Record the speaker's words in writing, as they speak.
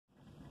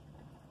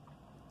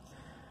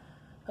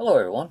Hello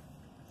everyone.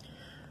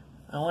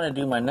 I want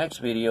to do my next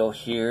video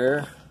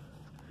here.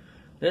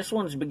 This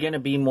one's going to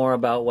be more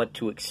about what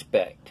to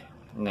expect.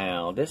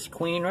 Now, this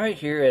queen right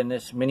here in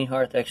this mini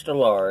hearth extra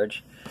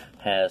large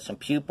has some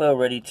pupa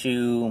ready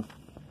to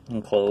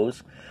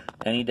enclose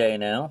any day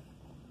now.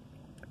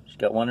 She's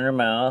got one in her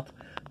mouth,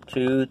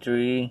 2,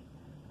 3,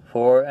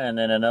 4, and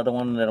then another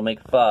one that'll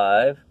make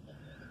 5.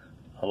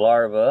 A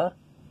larva.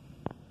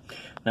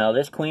 Now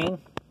this queen,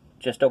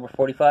 just over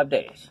 45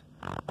 days.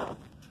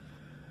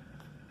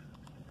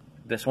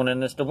 This one in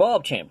this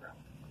devolved chamber.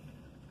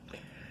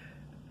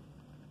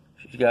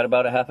 She's got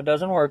about a half a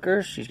dozen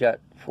workers. She's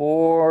got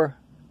four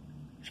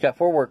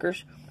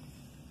workers.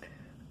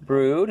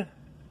 Brood.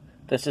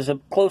 This is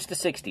close to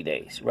 60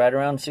 days, right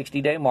around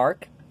 60-day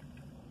mark.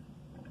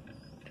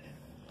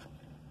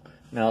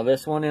 Now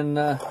this one in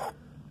the,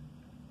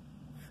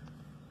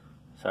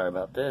 sorry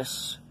about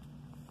this,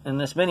 in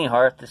this mini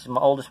hearth, this is my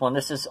oldest one.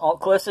 This is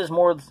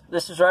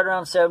right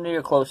around 70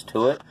 or close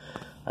to it.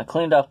 I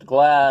cleaned off the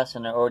glass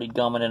and they're already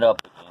gumming it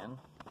up again.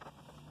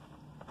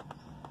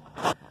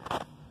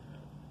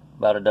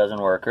 About a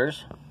dozen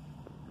workers.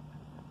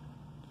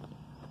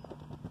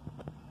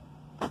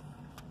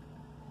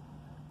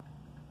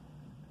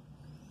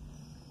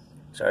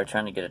 Sorry,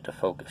 trying to get it to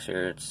focus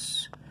here.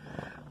 It's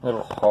a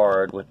little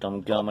hard with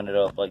them gumming it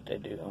up like they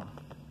do.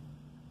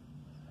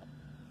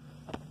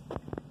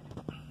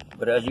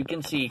 But as you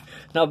can see,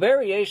 now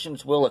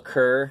variations will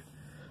occur.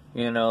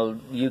 You know,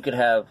 you could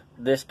have,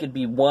 this could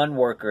be one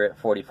worker at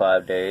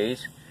 45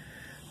 days.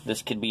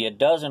 This could be a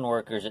dozen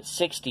workers at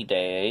 60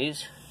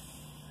 days.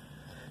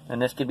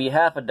 And this could be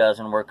half a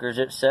dozen workers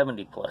at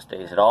 70 plus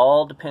days. It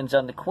all depends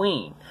on the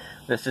queen.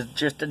 This is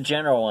just a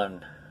general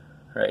one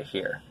right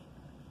here.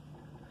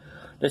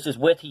 This is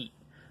with heat.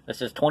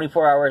 This is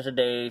 24 hours a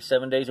day,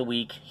 7 days a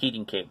week,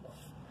 heating cable.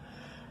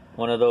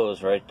 One of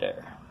those right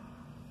there.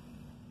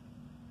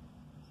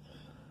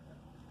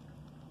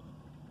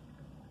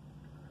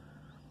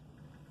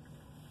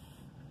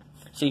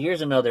 See,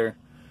 here's another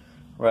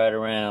right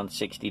around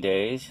 60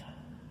 days.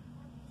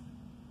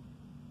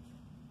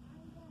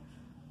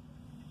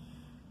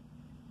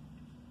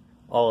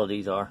 All of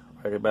these are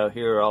right about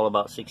here, are all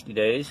about 60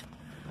 days.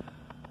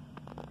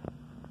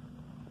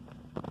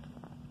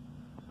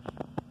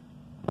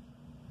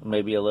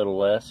 Maybe a little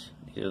less.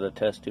 These are the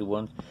test tube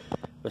ones.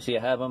 But see,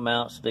 I have them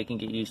out so they can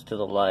get used to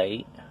the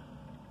light.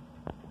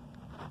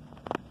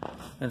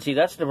 And see,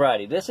 that's the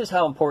variety. This is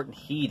how important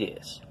heat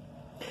is.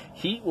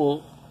 Heat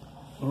will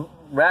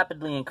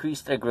rapidly increase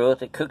their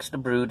growth. It cooks the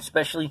brood,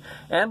 especially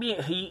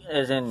ambient heat,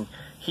 as in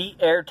heat,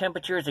 air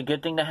temperature is a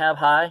good thing to have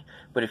high,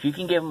 but if you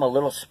can give them a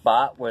little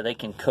spot where they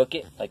can cook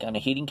it, like on a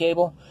heating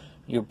cable,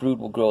 your brood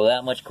will grow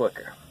that much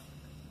quicker.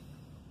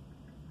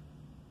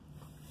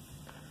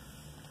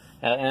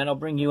 And I'll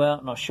bring you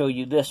out and I'll show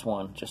you this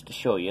one, just to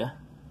show you.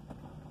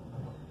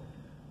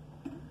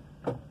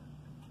 Give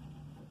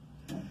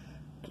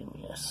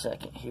me a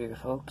second here,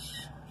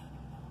 folks.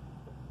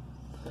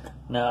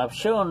 Now, I've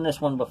shown this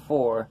one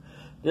before.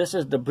 This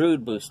is the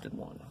brood boosted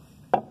one.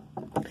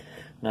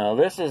 Now,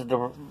 this is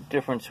the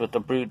difference with the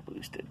brood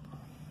boosted.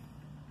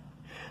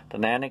 The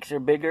nanics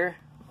are bigger,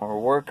 more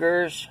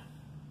workers.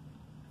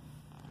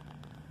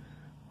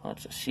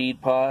 Lots of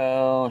seed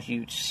pile,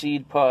 huge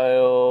seed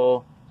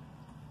pile.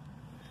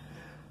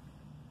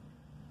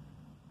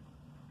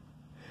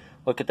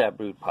 Look at that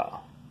brood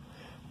pile.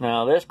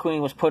 Now, this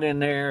queen was put in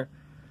there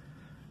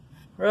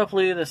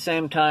roughly the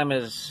same time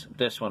as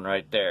this one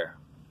right there.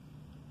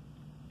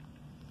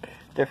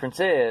 Difference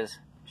is,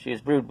 she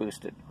is brood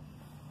boosted.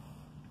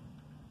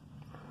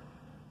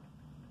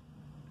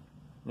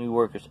 New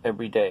workers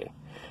every day.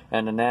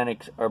 And the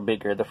nanics are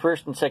bigger. The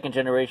first and second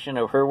generation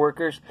of her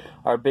workers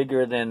are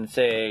bigger than,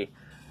 say,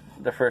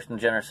 the first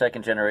and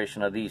second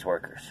generation of these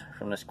workers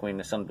from this queen,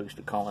 the sun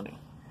boosted colony.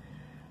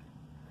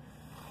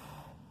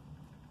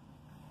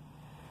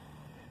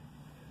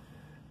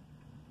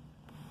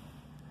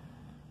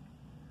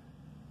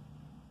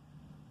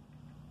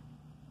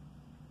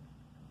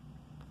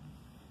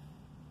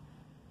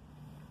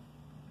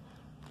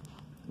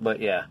 But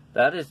yeah,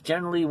 that is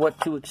generally what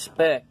to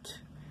expect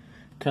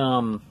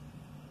come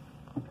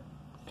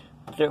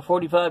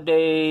 45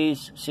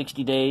 days,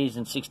 60 days,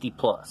 and 60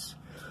 plus.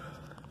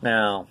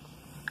 Now,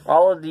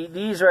 all of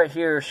these right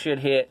here should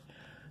hit,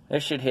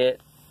 this should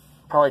hit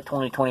probably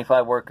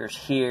 20-25 workers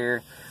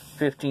here,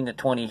 15 to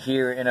 20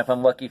 here, and if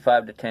I'm lucky,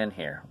 5 to 10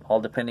 here. All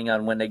depending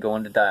on when they go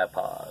into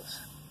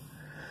diapause.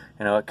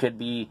 You know, it could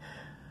be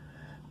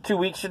 2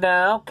 weeks from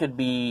now, could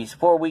be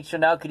 4 weeks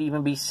from now, could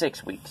even be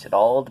 6 weeks. It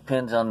all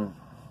depends on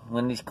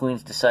when these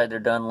queens decide they're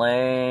done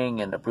laying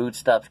and the brood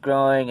stops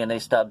growing and they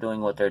stop doing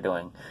what they're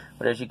doing.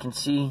 But as you can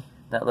see,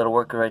 that little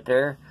worker right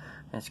there,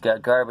 it's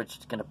got garbage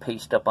it's going to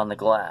paste up on the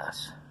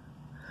glass.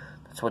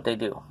 That's what they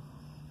do.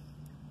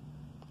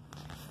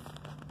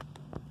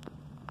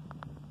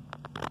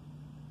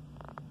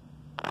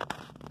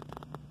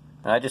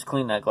 And I just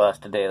cleaned that glass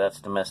today.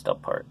 That's the messed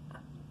up part.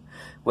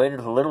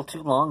 Waited a little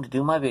too long to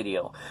do my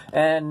video.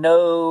 And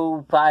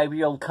no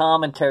 5-year-old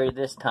commentary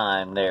this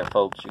time there,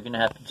 folks. You're going to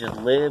have to just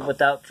live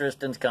without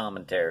Tristan's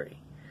commentary.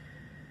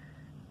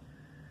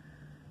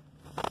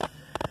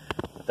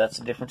 But that's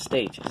the different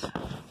stages.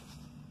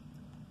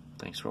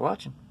 Thanks for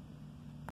watching.